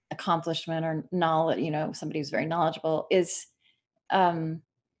accomplishment or knowledge, somebody who's very knowledgeable is that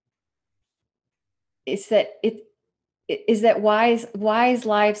wise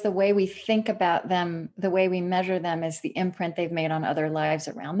lives, the way we think about them, the way we measure them, is the imprint they've made on other lives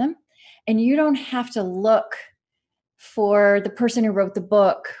around them. And you don't have to look for the person who wrote the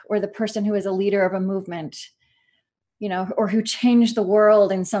book or the person who is a leader of a movement, or who changed the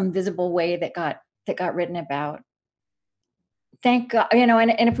world in some visible way that got written about. Thank God,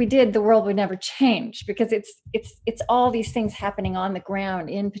 and if we did, the world would never change, because it's all these things happening on the ground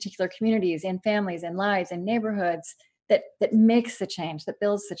in particular communities, in families, in lives, in neighborhoods that makes the change, that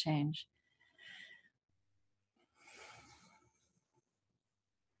builds the change.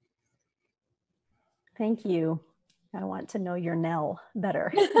 Thank you. I want to know your Nell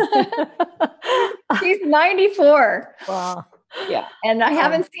better. She's 94. Wow. Yeah. And I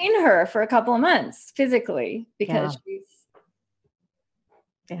haven't seen her for a couple of months physically because she's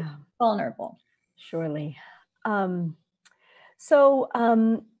vulnerable. Surely.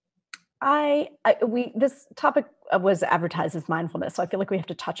 This topic was advertised as mindfulness, so I feel like we have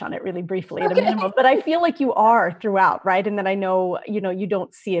to touch on it really briefly at a minimum, but I feel like you are throughout, right? And then I know, you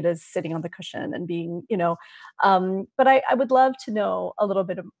don't see it as sitting on the cushion and being, but I would love to know a little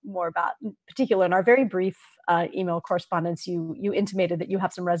bit more about, in particular, in our very brief email correspondence, you intimated that you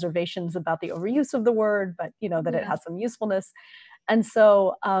have some reservations about the overuse of the word, but that it has some usefulness. And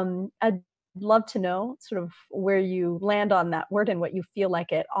so I'd love to know sort of where you land on that word and what you feel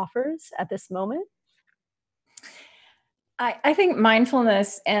like it offers at this moment. I think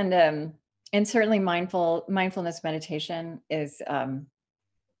mindfulness and certainly mindfulness meditation is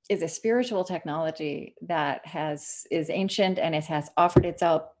a spiritual technology that is ancient, and it has offered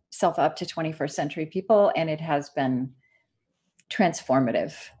itself up to 21st century people, and it has been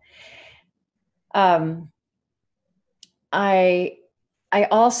transformative. I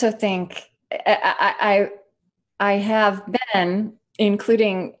also think I have been,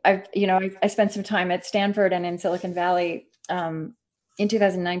 including I spent some time at Stanford and in Silicon Valley in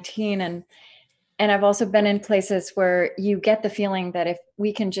 2019, and I've also been in places where you get the feeling that if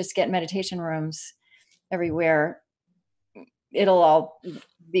we can just get meditation rooms everywhere, it'll all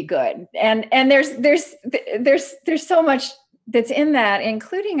be good. And there's so much that's in that,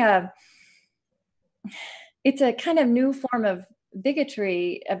 including it's a kind of new form of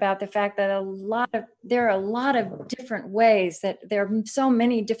bigotry about the fact that there are a lot of different ways, that there are so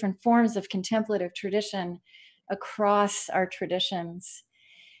many different forms of contemplative tradition across our traditions.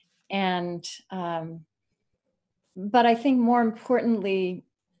 And but I think more importantly,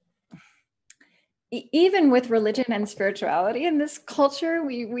 even with religion and spirituality in this culture,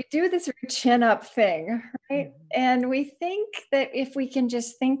 we do this chin up thing, right? And we think that if we can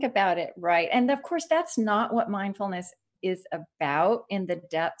just think about it right, and of course that's not what mindfulness is about in the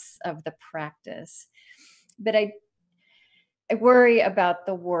depths of the practice. But I worry about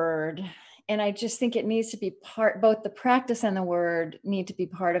the word, and I just think it needs to be both the practice and the word need to be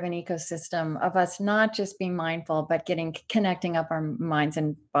part of an ecosystem of us not just being mindful, but connecting up our minds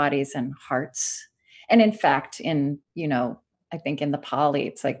and bodies and hearts. And in fact, I think in the Pali,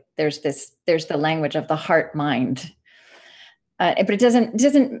 it's like there's the language of the heart mind, but it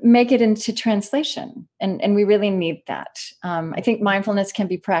doesn't make it into translation, and we really need that. I think mindfulness can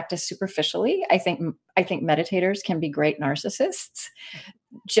be practiced superficially. I think meditators can be great narcissists,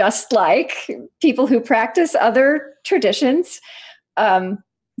 just like people who practice other traditions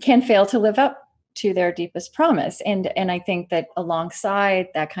can fail to live up to their deepest promise. And I think that alongside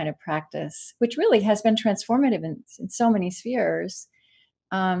that kind of practice, which really has been transformative in so many spheres,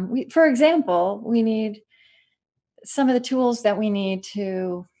 for example, we need some of the tools that we need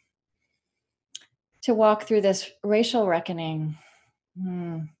to walk through this racial reckoning.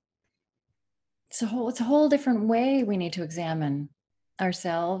 It's a whole different way we need to examine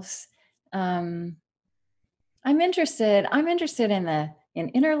ourselves. I'm interested in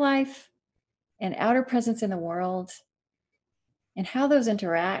inner life and outer presence in the world, and how those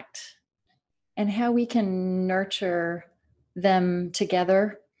interact, and how we can nurture them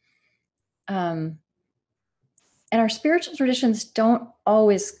together. And our spiritual traditions don't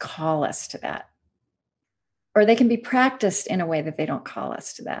always call us to that, or they can be practiced in a way that they don't call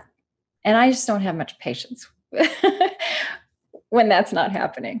us to that. And I just don't have much patience when that's not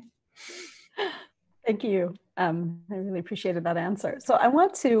happening. Thank you. I really appreciated that answer. So I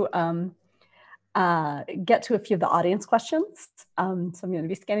want to get to a few of the audience questions. So I'm going to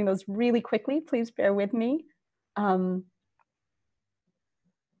be scanning those really quickly. Please bear with me.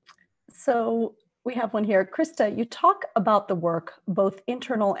 So We have one here. Krista, you talk about the work, both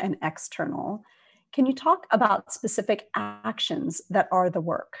internal and external. Can you talk about specific actions that are the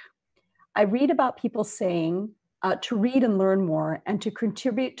work? I read about people saying to read and learn more and to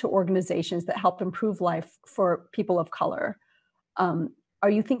contribute to organizations that help improve life for people of color. Are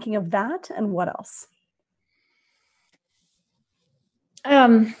you thinking of that, and what else?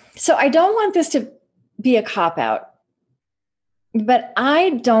 So I don't want this to be a cop-out, but I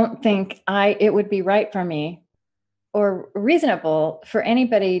don't think it would be right for me or reasonable for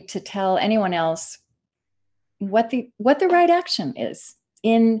anybody to tell anyone else what the right action is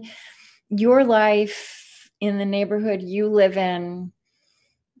in your life, in the neighborhood you live in,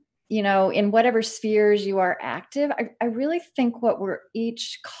 in whatever spheres you are active. I really think what we're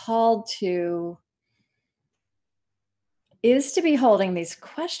each called to is to be holding these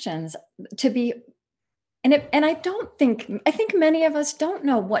questions, to be, and I think many of us don't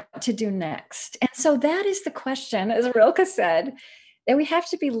know what to do next. And so that is the question, as Rilke said, that we have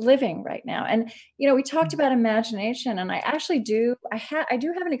to be living right now. And, we talked about imagination, and I actually do have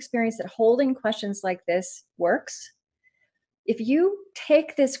an experience that holding questions like this works. If you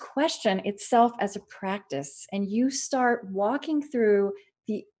take this question itself as a practice and you start walking through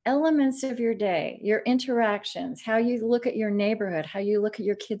the elements of your day, your interactions, how you look at your neighborhood, how you look at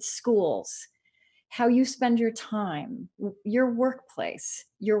your kids' schools, how you spend your time, your workplace,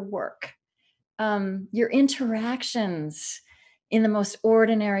 your work, your interactions in the most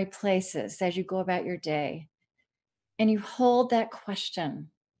ordinary places as you go about your day, and you hold that question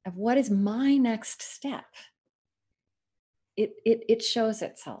of what is my next step, it shows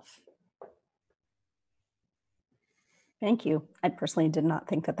itself. Thank you. I personally did not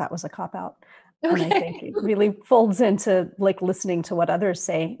think that was a cop-out. Okay. And I think it really folds into like listening to what others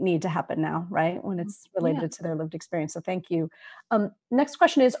say need to happen now, right? When it's related to their lived experience. So thank you. Next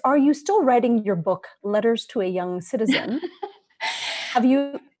question is, are you still writing your book, Letters to a Young Citizen?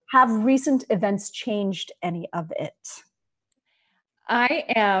 Have recent events changed any of it? I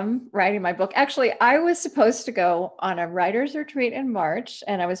am writing my book. Actually, I was supposed to go on a writer's retreat in March,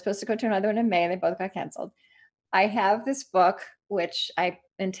 and I was supposed to go to another one in May, and they both got canceled. I have this book, which I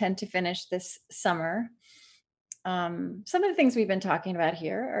intend to finish this summer. Some of the things we've been talking about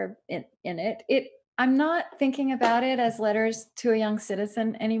here are in it. I'm not thinking about it as Letters to a Young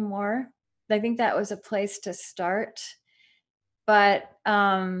Citizen anymore. I think that was a place to start. But,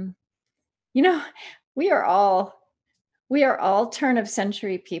 we are all turn of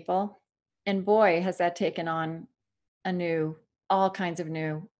century people. And boy, has that taken on all kinds of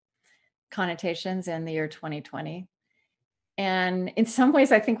new connotations in the year 2020. And in some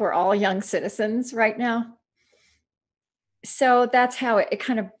ways, I think we're all young citizens right now. So that's how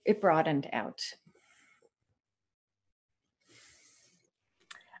it broadened out.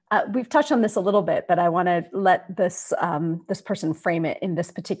 We've touched on this a little bit, but I want to let this person frame it in this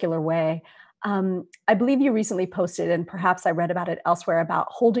particular way. I believe you recently posted, and perhaps I read about it elsewhere, about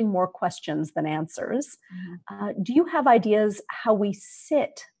holding more questions than answers. Mm-hmm. Do you have ideas how we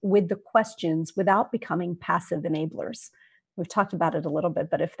sit with the questions without becoming passive enablers? We've talked about it a little bit,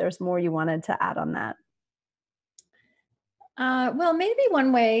 but if there's more you wanted to add on that. Well, maybe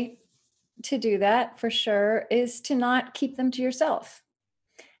one way to do that for sure is to not keep them to yourself.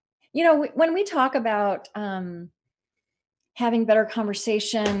 When we talk about having better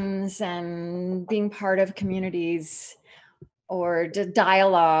conversations and being part of communities or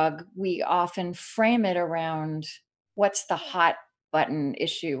dialogue, we often frame it around what's the hot button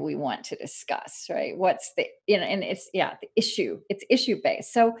issue we want to discuss, right? What's the, and it's, the issue, it's issue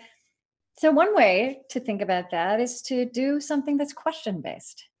based. So one way to think about that is to do something that's question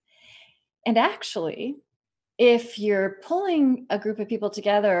based. And actually, if you're pulling a group of people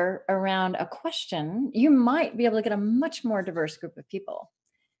together around a question, you might be able to get a much more diverse group of people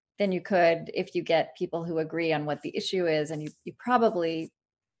than you could if you get people who agree on what the issue is. And you probably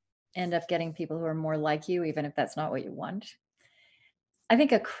end up getting people who are more like you, even if that's not what you want. I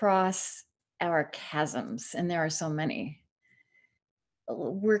think across our chasms, and there are so many,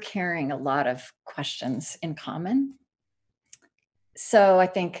 we're carrying a lot of questions in common. So I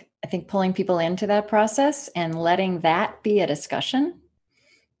think pulling people into that process and letting that be a discussion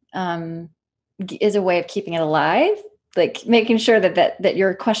is a way of keeping it alive, like making sure that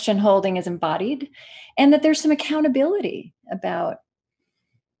your question holding is embodied, and that there's some accountability about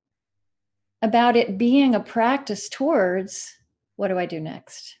it being a practice towards what do I do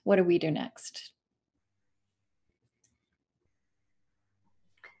next? What do we do next?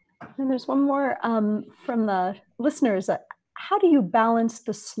 And there's one more from the listeners. How do you balance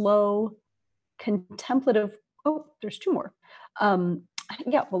the slow, contemplative? Oh, there's two more.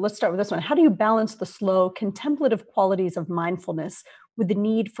 Yeah, well, let's start with this one. How do you balance the slow, contemplative qualities of mindfulness with the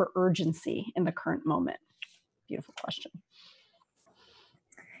need for urgency in the current moment? Beautiful question.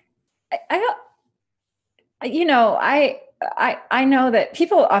 I know that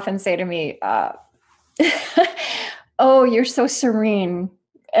people often say to me, "Oh, you're so serene,"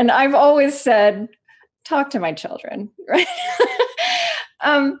 and I've always said, "Talk to my children," right?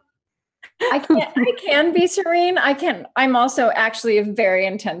 um, I can be serene. I'm also actually a very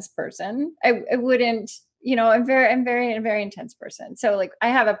intense person. I wouldn't, I'm a very intense person. So like I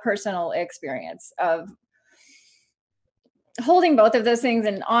have a personal experience of holding both of those things.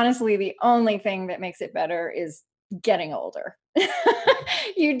 And honestly, the only thing that makes it better is getting older.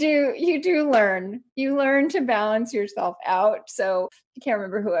 You learn to balance yourself out. So I can't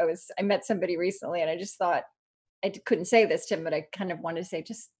remember I met somebody recently and I just thought couldn't say this to him, but I kind of wanted to say,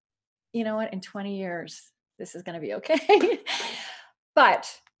 just, you know what, in 20 years, this is going to be okay. But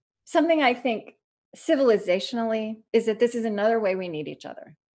something I think civilizationally is that this is another way we need each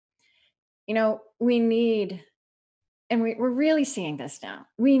other. We need, and we're really seeing this now.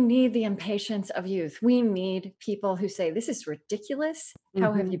 We need the impatience of youth. We need people who say, this is ridiculous.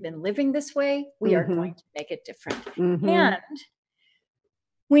 How have you been living this way? We are going to make it different. And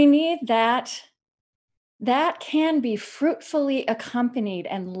we need that can be fruitfully accompanied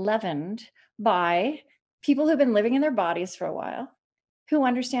and leavened by people who've been living in their bodies for a while, who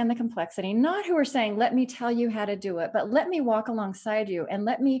understand the complexity, not who are saying, let me tell you how to do it, but let me walk alongside you and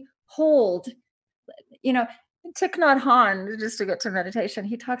let me hold, Thich Nhat Hanh, just to get to meditation,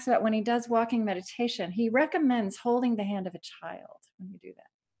 he talks about when he does walking meditation, he recommends holding the hand of a child when you do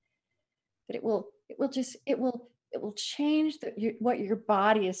that. But it will change what your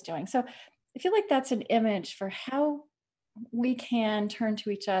body is doing. So I feel like that's an image for how we can turn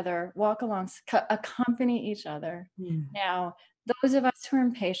to each other, walk along, accompany each other. Now, those of us who are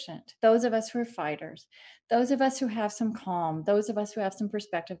impatient, those of us who are fighters, those of us who have some calm, those of us who have some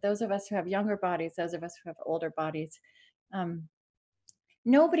perspective, those of us who have younger bodies, those of us who have older bodies,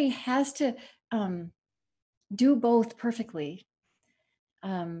 nobody has to do both perfectly.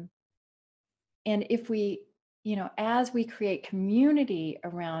 And if we, as we create community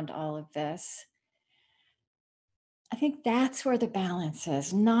around all of this, I think that's where the balance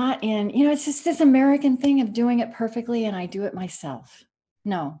is, not in, it's just this American thing of doing it perfectly and I do it myself.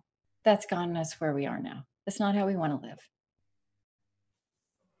 No, that's gotten us where we are now. That's not how we want to live.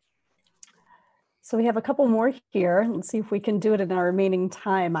 So we have a couple more here. Let's see if we can do it in our remaining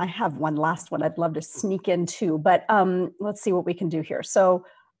time. I have one last one I'd love to sneak in too, but let's see what we can do here. So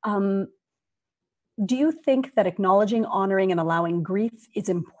do you think that acknowledging, honoring, and allowing grief is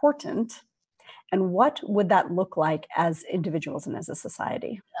important? And what would that look like as individuals and as a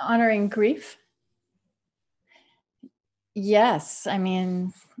society? Honoring grief? Yes. I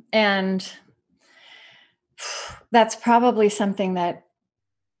mean, and that's probably something that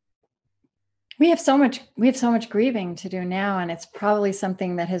we have so much grieving to do now, and it's probably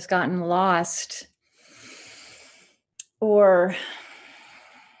something that has gotten lost or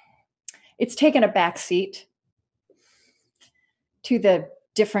it's taken a back seat to the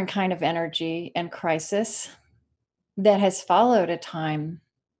different kind of energy and crisis that has followed a time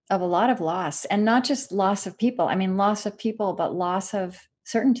of a lot of loss, and not just loss of people. I mean, loss of people, but loss of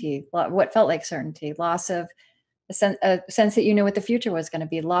certainty, what felt like certainty, loss of a sense that you knew what the future was going to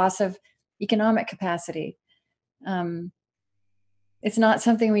be, loss of economic capacity. It's not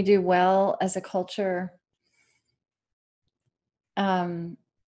something we do well as a culture. A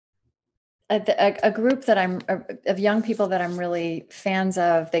group of young people that I'm really fans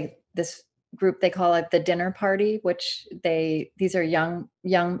of, this group, they call it the dinner party, which these are young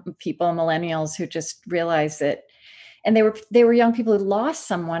people, millennials, who just realize that, and they were young people who lost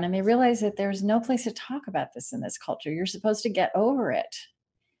someone, and they realized that there's no place to talk about this in this culture. You're supposed to get over it.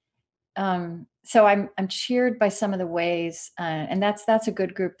 So I'm cheered by some of the ways, and that's a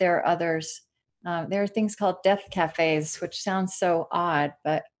good group. There are others. There are things called death cafes, which sounds so odd,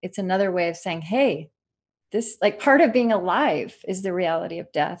 but it's another way of saying, hey, this, like, part of being alive is the reality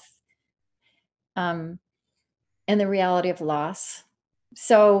of death, and the reality of loss.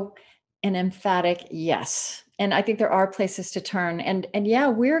 So an emphatic yes. And I think there are places to turn. And yeah,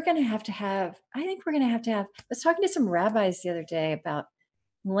 we're going to have to have, I was talking to some rabbis the other day about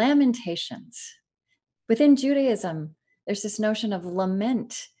lamentations. Within Judaism, there's this notion of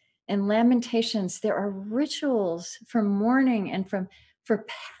lament and lamentations. There are rituals for mourning and for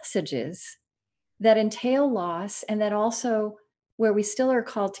passages that entail loss, and that also where we still are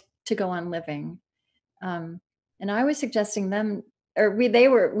called to go on living. And I was suggesting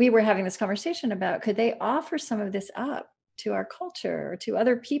we were having this conversation about, could they offer some of this up to our culture or to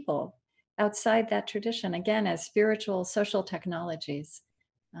other people outside that tradition, again, as spiritual social technologies.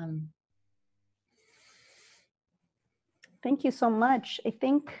 Thank you so much. I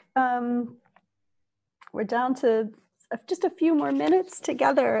think we're down to just a few more minutes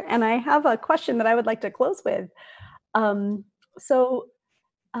together, and I have a question that I would like to close with. So,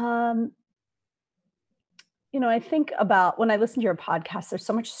 I think about when I listen to your podcast, there's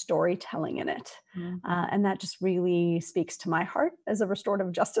so much storytelling in it. And that just really speaks to my heart as a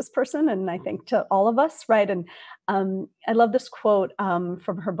restorative justice person. And I think to all of us, right? And I love this quote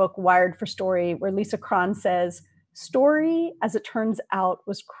from her book, Wired for Story, where Lisa Cron says, "Story, as it turns out,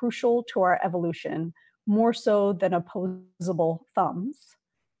 was crucial to our evolution, more so than opposable thumbs.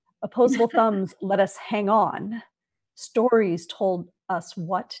 Opposable thumbs let us hang on. Stories told us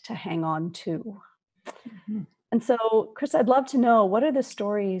what to hang on to." And so, Chris, I'd love to know, what are the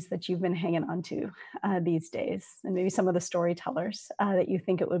stories that you've been hanging on to these days? And maybe some of the storytellers that you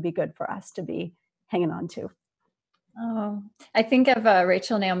think it would be good for us to be hanging on to. Oh, I think of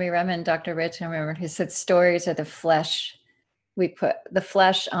Rachel Naomi Remen, Dr. Rachel Naomi Remen, who said stories are the flesh. We put the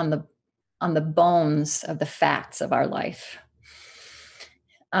flesh on the bones of the facts of our life.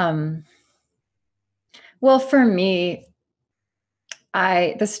 Well, for me,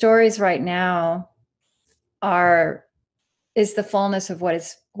 the stories right now is the fullness of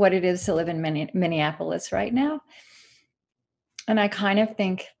what it is to live in Minneapolis right now. And I kind of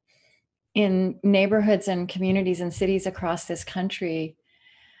think in neighborhoods and communities and cities across this country,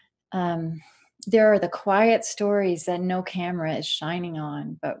 there are the quiet stories that no camera is shining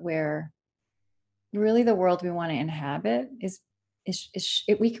on, but where really the world we want to inhabit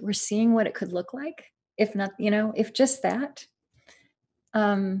we're seeing what it could look like, if not, if just that.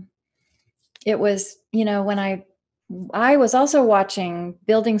 It was, when I was also watching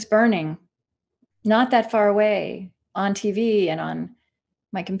buildings burning not that far away on TV and on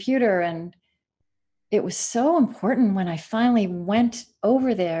my computer. And it was so important when I finally went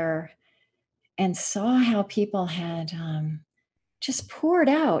over there and saw how people had just poured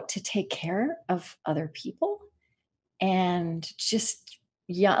out to take care of other people. And just,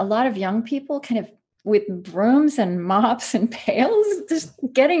 a lot of young people kind of with brooms and mops and pails, just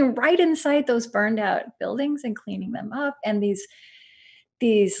getting right inside those burned out buildings and cleaning them up. And these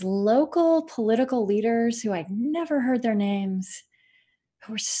local political leaders who I'd never heard their names,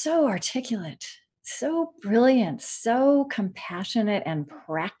 who were so articulate, so brilliant, so compassionate and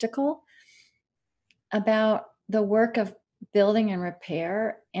practical about the work of building and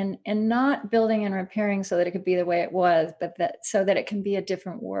repair, and not building and repairing so that it could be the way it was, but so that it can be a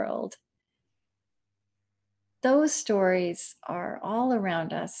different world. Those stories are all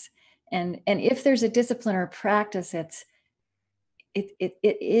around us. And if there's a discipline or practice, it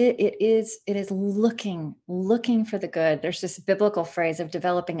is looking for the good. There's this biblical phrase of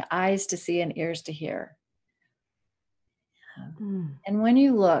developing eyes to see and ears to hear. And when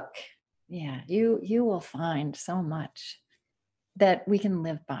you look, you will find so much that we can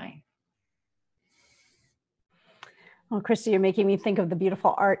live by. Well, Krista, you're making me think of the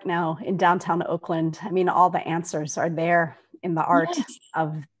beautiful art now in downtown Oakland. I mean, all the answers are there in the art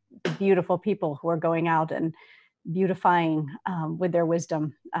of the beautiful people who are going out and beautifying with their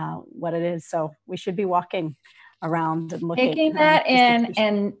wisdom what it is. So we should be walking around and looking. Taking that in,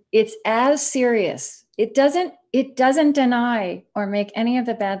 and it's as serious. It doesn't deny or make any of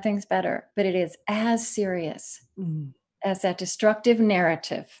the bad things better, but it is as serious as that destructive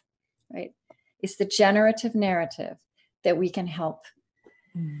narrative, right? It's the generative narrative that we can help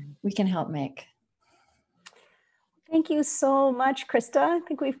make. Thank you so much, Krista. I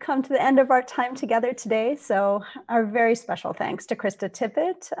think we've come to the end of our time together today. So our very special thanks to Krista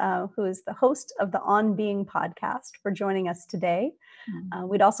Tippett, who is the host of the On Being podcast, for joining us today.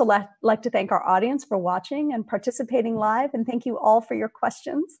 We'd also like to thank our audience for watching and participating live, and thank you all for your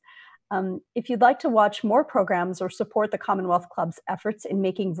questions. If you'd like to watch more programs or support the Commonwealth Club's efforts in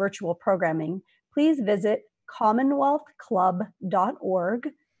making virtual programming, please visit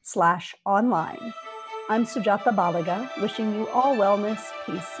commonwealthclub.org/online. I'm Sujata Balaga, wishing you all wellness,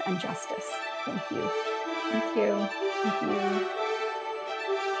 peace, and justice. Thank you. Thank you. Thank you.